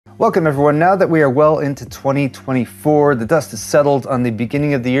Welcome everyone. Now that we are well into 2024, the dust has settled on the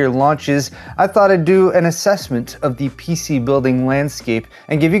beginning of the year launches, I thought I'd do an assessment of the PC building landscape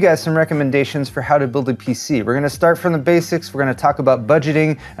and give you guys some recommendations for how to build a PC. We're going to start from the basics, we're going to talk about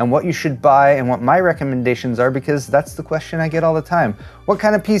budgeting and what you should buy and what my recommendations are, because that's the question I get all the time. What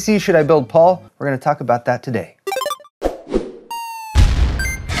kind of PC should I build, Paul? We're going to talk about that today.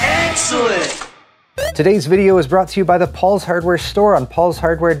 Excellent! Today's video is brought to you by the Paul's Hardware store on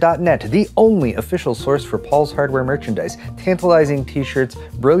paulshardware.net, the only official source for Paul's Hardware merchandise. Tantalizing t-shirts,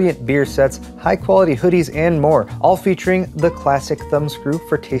 brilliant beer sets, high-quality hoodies, and more, all featuring the classic thumbscrew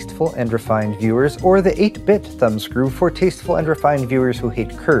for tasteful and refined viewers, or the 8-bit thumbscrew for tasteful and refined viewers who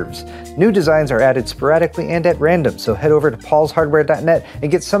hate curves. New designs are added sporadically and at random, so head over to paulshardware.net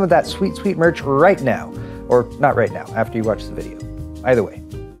and get some of that sweet, sweet merch right now. Or not right now, after you watch the video. Either way.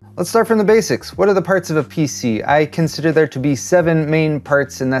 Let's start from the basics. What are the parts of a PC? I consider there to be 7 main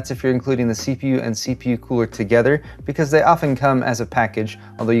parts, and that's if you're including the CPU and CPU cooler together, because they often come as a package,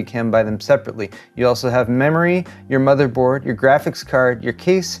 although you can buy them separately. You also have memory, your motherboard, your graphics card, your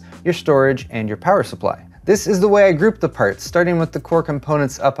case, your storage, and your power supply. This is the way I group the parts, starting with the core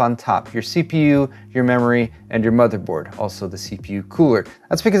components up on top, your CPU, your memory, and your motherboard, also the CPU cooler.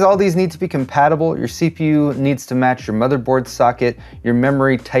 That's because all these need to be compatible. Your CPU needs to match your motherboard socket, your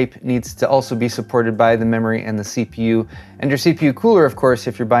memory type needs to also be supported by the memory and the CPU, and your CPU cooler, of course,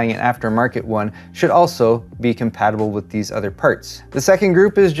 if you're buying an aftermarket one, should also be compatible with these other parts. The second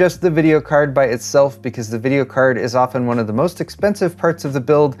group is just the video card by itself, because the video card is often one of the most expensive parts of the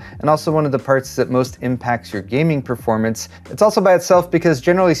build, and also one of the parts that most impacts your gaming performance. It's also by itself because,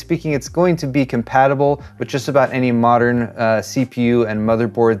 generally speaking, it's going to be compatible with just about any modern CPU and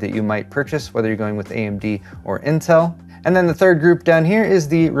motherboard that you might purchase, whether you're going with AMD or Intel. And then the third group down here is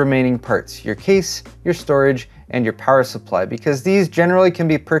the remaining parts, your case, your storage, and your power supply, because these generally can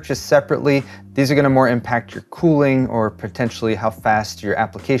be purchased separately. These are going to more impact your cooling or potentially how fast your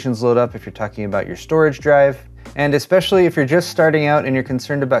applications load up if you're talking about your storage drive. And especially if you're just starting out and you're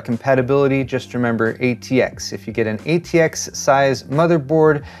concerned about compatibility, just remember ATX. If you get an ATX size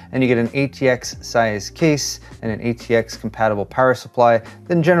motherboard and you get an ATX size case and an ATX compatible power supply,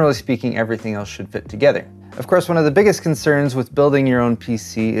 then generally speaking, everything else should fit together. Of course, one of the biggest concerns with building your own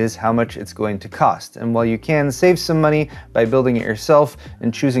PC is how much it's going to cost. And while you can save some money by building it yourself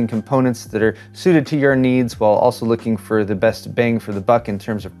and choosing components that are suited to your needs while also looking for the best bang for the buck in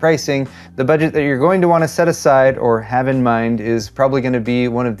terms of pricing, the budget that you're going to want to set aside or have in mind is probably going to be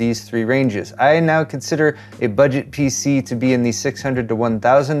one of these 3 ranges. I now consider a budget PC to be in the $600 to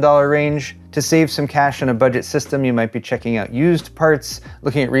 $1,000 range. To save some cash in a budget system, you might be checking out used parts,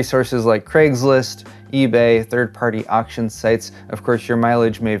 looking at resources like Craigslist, eBay, third-party auction sites. Of course, your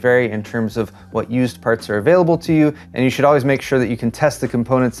mileage may vary in terms of what used parts are available to you, and you should always make sure that you can test the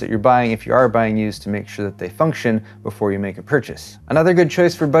components that you're buying if you are buying used to make sure that they function before you make a purchase. Another good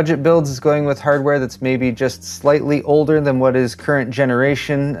choice for budget builds is going with hardware that's maybe just slightly older than what is current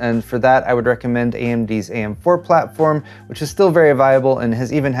generation, and for that I would recommend AMD's AM4 platform, which is still very viable and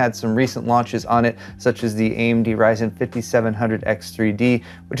has even had some recent launches on it, such as the AMD Ryzen 5700X3D,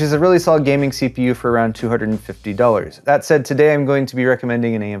 which is a really solid gaming CPU for around $250. That said, today I'm going to be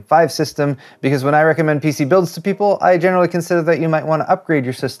recommending an AM5 system, because when I recommend PC builds to people, I generally consider that you might want to upgrade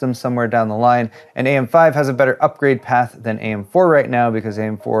your system somewhere down the line, and AM5 has a better upgrade path than AM4 right now, because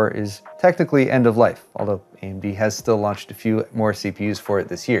AM4 is technically end of life, although AMD has still launched a few more CPUs for it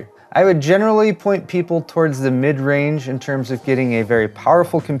this year. I would generally point people towards the mid-range in terms of getting a very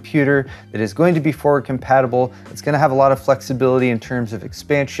powerful computer that is going to be forward compatible. It's going to have a lot of flexibility in terms of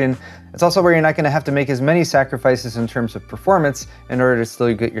expansion. It's also where you're not going to have to make as many sacrifices in terms of performance in order to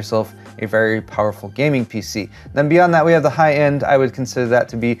still get yourself a very powerful gaming PC. Then beyond that, we have the high end. I would consider that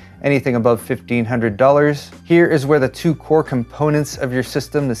to be anything above $1,500. Here is where the 2 core components of your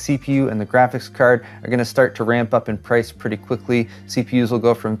system, the CPU and the graphics card, are going to start to ramp up in price pretty quickly. CPUs will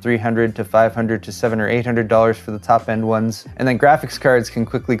go from $300 to $500 to $700 or $800 for the top end ones. And then graphics cards can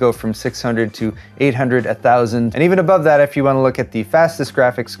quickly go from $600 to $800, $1,000. And even above that, if you want to look at the fastest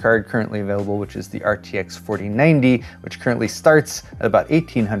graphics card currently available, which is the RTX 4090, which currently starts at about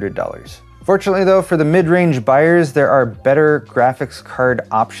 $1,800. Fortunately though, for the mid-range buyers, there are better graphics card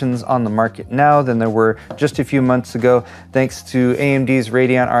options on the market now than there were just a few months ago, thanks to AMD's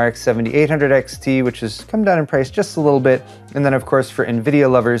Radeon RX 7800 XT, which has come down in price just a little bit. And then of course, for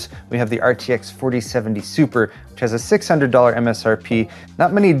NVIDIA lovers, we have the RTX 4070 Super, which has a $600 MSRP.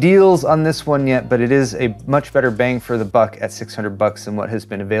 Not many deals on this one yet, but it is a much better bang for the buck at $600 than what has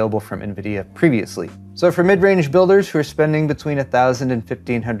been available from NVIDIA previously. So for mid-range builders who are spending between $1,000 and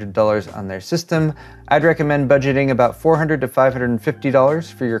 $1,500 on their system, I'd recommend budgeting about $400 to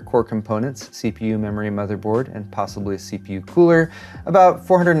 $550 for your core components, CPU, memory, motherboard, and possibly a CPU cooler, about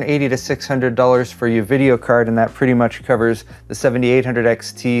 $480 to $600 for your video card, and that pretty much covers the 7800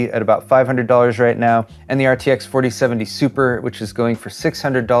 XT at about $500 right now, and the RTX 4070 Super, which is going for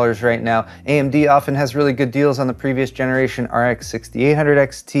 $600 right now. AMD often has really good deals on the previous generation RX 6800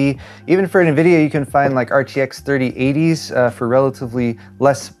 XT. Even for NVIDIA, you can find like RTX 3080s for relatively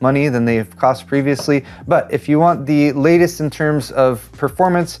less money than they've cost previously. But if you want the latest in terms of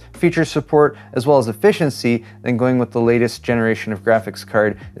performance, feature support, as well as efficiency, then going with the latest generation of graphics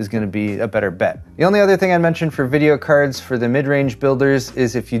card is going to be a better bet. The only other thing I mentioned for video cards for the mid-range builders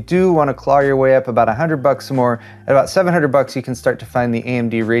is if you do want to claw your way up about $100 more, at about $700 you can start to find the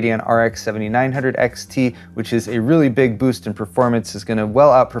AMD Radeon RX 7900 XT, which is a really big boost in performance, is going to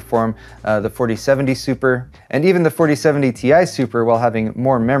well outperform the 4070 Super, and even the 4070 Ti Super while having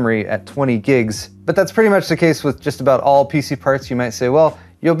more memory at 20 gigs. But that's pretty much the case with just about all PC parts. You might say, well,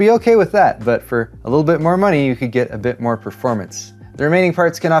 you'll be okay with that, but for a little bit more money, you could get a bit more performance. The remaining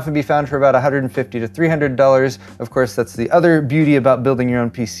parts can often be found for about $150 to $300. Of course, that's the other beauty about building your own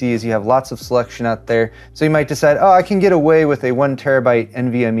PC, is you have lots of selection out there. So you might decide, oh, I can get away with a 1 terabyte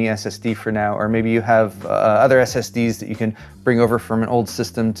NVMe SSD for now, or maybe you have other SSDs that you can bring over from an old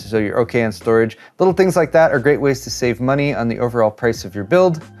system so you're okay on storage. Little things like that are great ways to save money on the overall price of your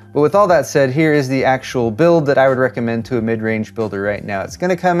build. But with all that said, here is the actual build that I would recommend to a mid-range builder right now. It's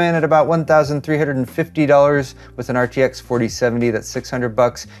gonna come in at about $1,350 with an RTX 4070, that's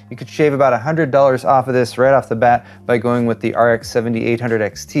 $600. You could shave about $100 off of this right off the bat by going with the RX 7800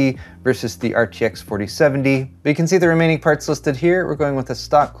 XT versus the RTX 4070. But you can see the remaining parts listed here. We're going with a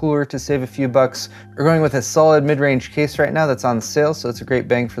stock cooler to save a few bucks. We're going with a solid mid-range case right now that's on sale, so it's a great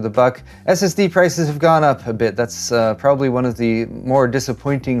bang for the buck. SSD prices have gone up a bit. That's probably one of the more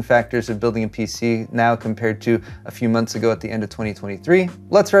disappointing factors of building a PC now compared to a few months ago at the end of 2023.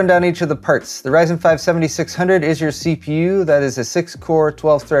 Let's run down each of the parts. The Ryzen 5 7600 is your CPU. That is a 6-core,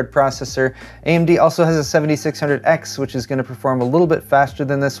 12-thread processor. AMD also has a 7600X, which is going to perform a little bit faster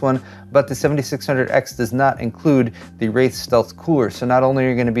than this one, but the 7600X does not include the Wraith Stealth cooler. So not only are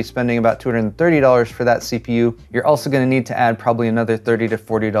you going to be spending about $230 for that CPU, you're also going to need to add probably another $30 to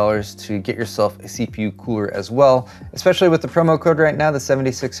 $40 to get yourself a CPU cooler as well. Especially with the promo code right now, the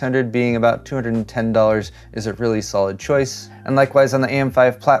 7600 being about $210 is a really solid choice. And likewise on the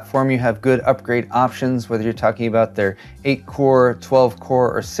AM5 platform, you have good upgrade options, whether you're talking about their 8-core,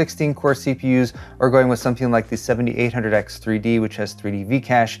 12-core, or 16-core CPUs, or going with something like the 7800X 3D, which has 3D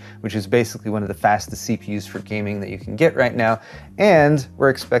V-Cache, which is basically one of the fastest CPUs for gaming that you can get right now. And we're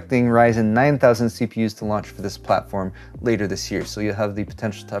expecting Ryzen 9000 CPUs to launch for this platform later this year, so you'll have the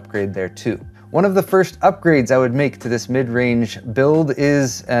potential to upgrade there too. One of the first upgrades I would make to this mid-range build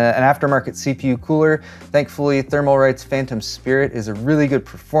is an aftermarket CPU cooler. Thankfully, Thermalright's Phantom Spirit is a really good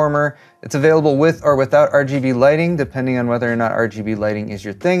performer. It's available with or without RGB lighting, depending on whether or not RGB lighting is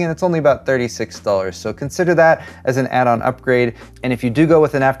your thing, and it's only about $36. So consider that as an add-on upgrade. And if you do go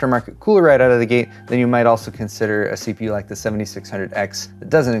with an aftermarket cooler right out of the gate, then you might also consider a CPU like the 7600X that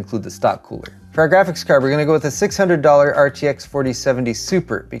doesn't include the stock cooler. For our graphics card, we're going to go with a $600 RTX 4070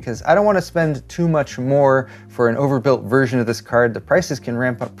 Super because I don't want to spend too much more for an overbuilt version of this card. The prices can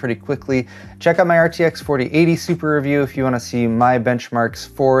ramp up pretty quickly. Check out my RTX 4080 Super review if you want to see my benchmarks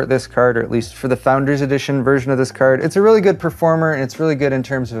for this card, or at least for the Founders Edition version of this card. It's a really good performer and it's really good in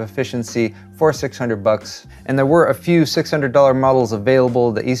terms of efficiency for $600. And there were a few $600 models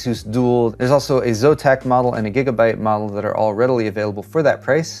available, the Asus Dual. There's also a Zotac model and a Gigabyte model that are all readily available for that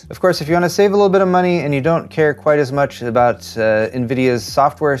price. Of course, if you want to save a little bit of money and you don't care quite as much about NVIDIA's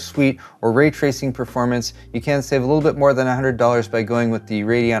software suite or ray tracing performance, you can save a little bit more than $100 by going with the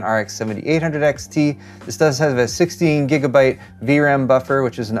Radeon RX 7800 XT. This does have a 16 gigabyte VRAM buffer,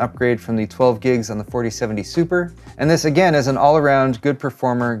 which is an upgrade from the 12 gigs on the 4070 Super. And this again is an all-around good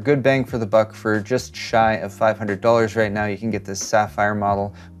performer, good bang for the buck. For just shy of $500 right now, you can get this Sapphire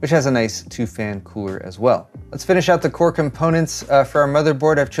model, which has a nice 2-fan cooler as well. Let's finish out the core components. For our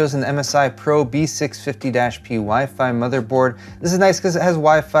motherboard, I've chosen the MSI Pro B650-P Wi-Fi motherboard. This is nice because it has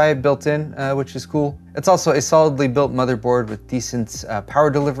Wi-Fi built in, which is cool. It's also a solidly built motherboard with decent power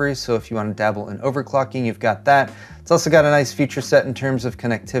delivery, so if you want to dabble in overclocking, you've got that. It's also got a nice feature set in terms of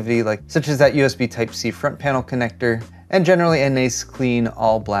connectivity, such as that USB Type-C front panel connector, and generally a nice, clean,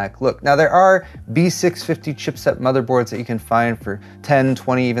 all-black look. Now, there are B650 chipset motherboards that you can find for $10,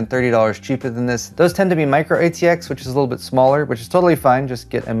 $20, even $30 cheaper than this. Those tend to be micro ATX, which is a little bit smaller, which is totally fine. Just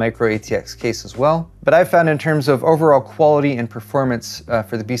get a micro ATX case as well. But I found in terms of overall quality and performance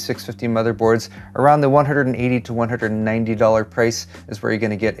for the B650 motherboards, around the $180 to $190 price is where you're going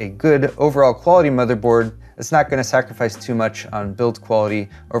to get a good overall quality motherboard. It's not going to sacrifice too much on build quality,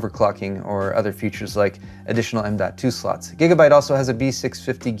 overclocking, or other features like additional M.2 slots. Gigabyte also has a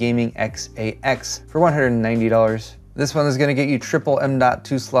B650 Gaming XAX for $190. This one is going to get you triple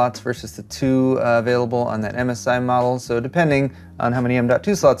M.2 slots versus the 2 available on that MSI model, so depending on how many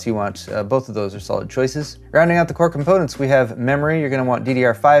M.2 slots you want, both of those are solid choices. Rounding out the core components, we have memory. You're going to want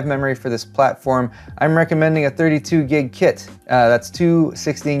DDR5 memory for this platform. I'm recommending a 32 gig kit. That's 2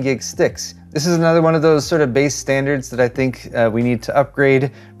 16 gig sticks. This is another one of those sort of base standards that I think we need to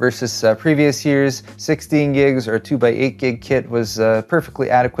upgrade versus previous years. 16 gigs or a 2x8 gig kit was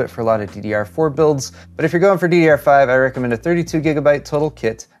perfectly adequate for a lot of DDR4 builds. But if you're going for DDR5, I recommend a 32 gigabyte total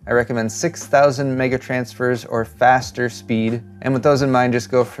kit. I recommend 6,000 mega transfers or faster speed. And with those in mind,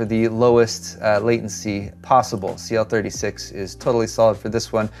 just go for the lowest latency possible. CL36 is totally solid for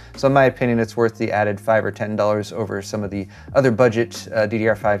this one. So in my opinion, it's worth the added $5 or $10 over some of the other budget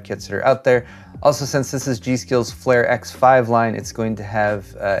DDR5 kits that are out there. Also, since this is G.Skill's Flare X5 line, it's going to have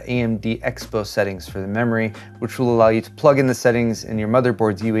AMD Expo settings for the memory, which will allow you to plug in the settings in your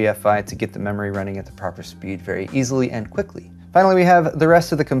motherboard's UEFI to get the memory running at the proper speed very easily and quickly. Finally, we have the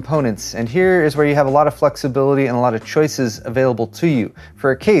rest of the components, and here is where you have a lot of flexibility and a lot of choices available to you.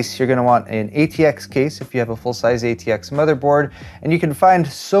 For a case, you're going to want an ATX case if you have a full-size ATX motherboard, and you can find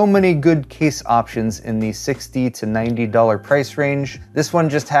so many good case options in the $60 to $90 price range. This one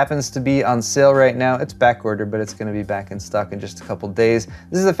just happens to be on sale right now. It's back ordered, but it's going to be back in stock in just a couple days.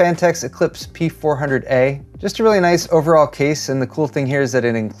 This is the Fantex Eclipse P400A. Just a really nice overall case, and the cool thing here is that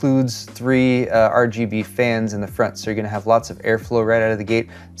it includes 3 RGB fans in the front, so you're going to have lots of airflow right out of the gate.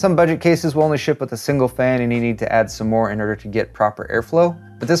 Some budget cases will only ship with a single fan, and you need to add some more in order to get proper airflow.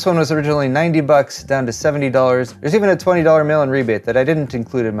 But this one was originally 90 bucks down to $70. There's even a $20 mail-in rebate that I didn't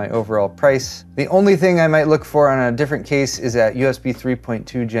include in my overall price. The only thing I might look for on a different case is that USB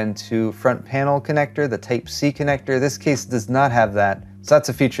 3.2 Gen 2 front panel connector, the Type-C connector. This case does not have that. So that's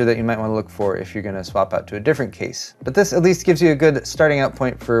a feature that you might want to look for if you're going to swap out to a different case. But this at least gives you a good starting out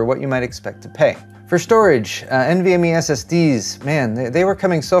point for what you might expect to pay. For storage, NVMe SSDs, man, they were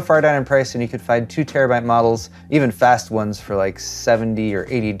coming so far down in price, and you could find 2 terabyte models, even fast ones, for like $70 or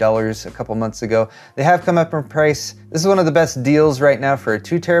 $80 a couple months ago. They have come up in price. This is one of the best deals right now for a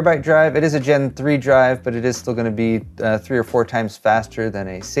 2 terabyte drive. It is a Gen 3 drive, but it is still going to be 3 or 4 times faster than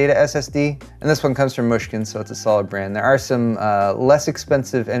a SATA SSD. And this one comes from Mushkin, so it's a solid brand. There are some less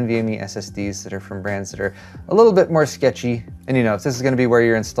expensive NVMe SSDs that are from brands that are a little bit more sketchy. And you know, if this is going to be where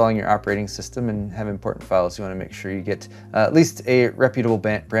you're installing your operating system and have important files, you want to make sure you get at least a reputable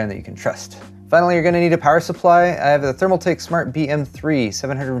brand that you can trust. Finally, you're going to need a power supply. I have the Thermaltake Smart BM3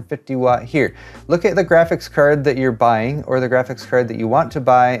 750 watt here. Look at the graphics card that you're buying or the graphics card that you want to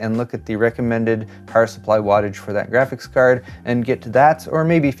buy, and look at the recommended power supply wattage for that graphics card and get to that, or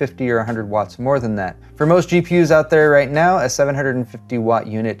maybe 50 or 100 watts more than that. For most GPUs out there right now, a 750 watt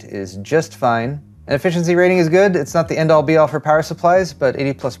unit is just fine. And efficiency rating is good. It's not the end-all be-all for power supplies, but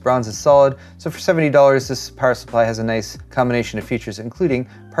 80 plus bronze is solid. So for $70, this power supply has a nice combination of features, including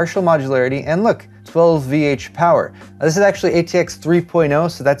partial modularity and look, 12 VH power. Now, this is actually ATX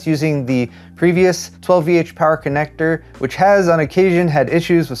 3.0, so that's using the previous 12 VH power connector, which has on occasion had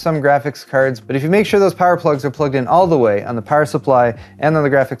issues with some graphics cards. But if you make sure those power plugs are plugged in all the way on the power supply and on the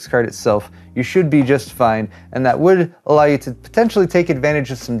graphics card itself, you should be just fine. And that would allow you to potentially take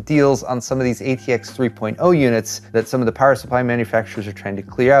advantage of some deals on some of these ATX 3.0 units that some of the power supply manufacturers are trying to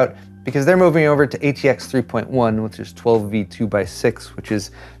clear out, because they're moving over to ATX 3.1, which is 12V 2x6, which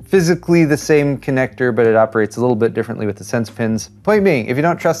is physically the same connector, but it operates a little bit differently with the sense pins. Point being, if you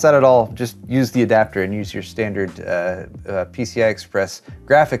don't trust that at all, just use the adapter and use your standard PCI Express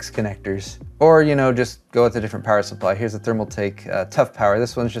graphics connectors. Or, you know, just go with a different power supply. Here's the Thermaltake Tough Power.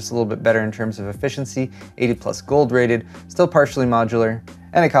 This one's just a little bit better in terms of efficiency, 80 plus gold rated, still partially modular,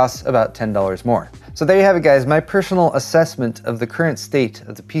 and it costs about $10 more. So there you have it, guys, my personal assessment of the current state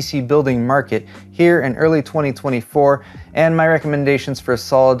of the PC building market here in early 2024, and my recommendations for a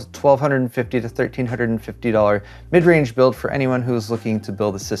solid $1,250 to $1,350 mid-range build for anyone who is looking to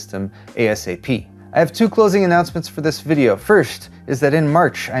build a system ASAP. I have 2 closing announcements for this video. First is that in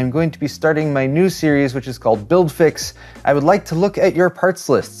March, I'm going to be starting my new series, which is called Build Fix. I would like to look at your parts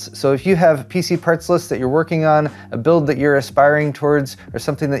lists. So if you have PC parts lists that you're working on, a build that you're aspiring towards, or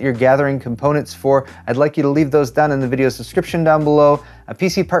something that you're gathering components for, I'd like you to leave those down in the video's description down below. A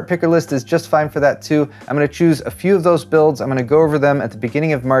PC part picker list is just fine for that too. I'm gonna choose a few of those builds. I'm gonna go over them at the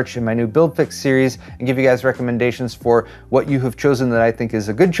beginning of March in my new build fix series and give you guys recommendations for what you have chosen that I think is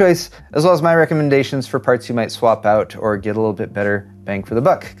a good choice, as well as my recommendations for parts you might swap out or get a little bit better bang for the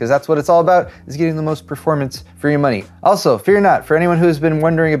buck, because that's what it's all about, is getting the most performance for your money. Also, fear not, for anyone who has been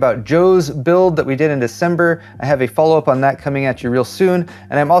wondering about Joe's build that we did in December, I have a follow-up on that coming at you real soon,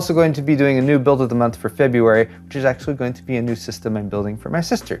 and I'm also going to be doing a new build of the month for February, which is actually going to be a new system I'm building for my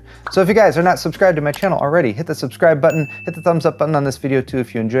sister. So if you guys are not subscribed to my channel already, hit the subscribe button, hit the thumbs up button on this video too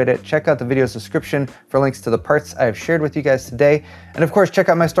if you enjoyed it. Check out the video's description for links to the parts I have shared with you guys today. And of course, check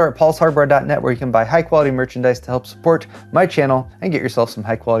out my store at paulshardware.net, where you can buy high quality merchandise to help support my channel and get yourself some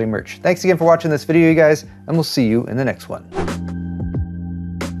high quality merch. Thanks again for watching this video, you guys, and we'll see you in the next one.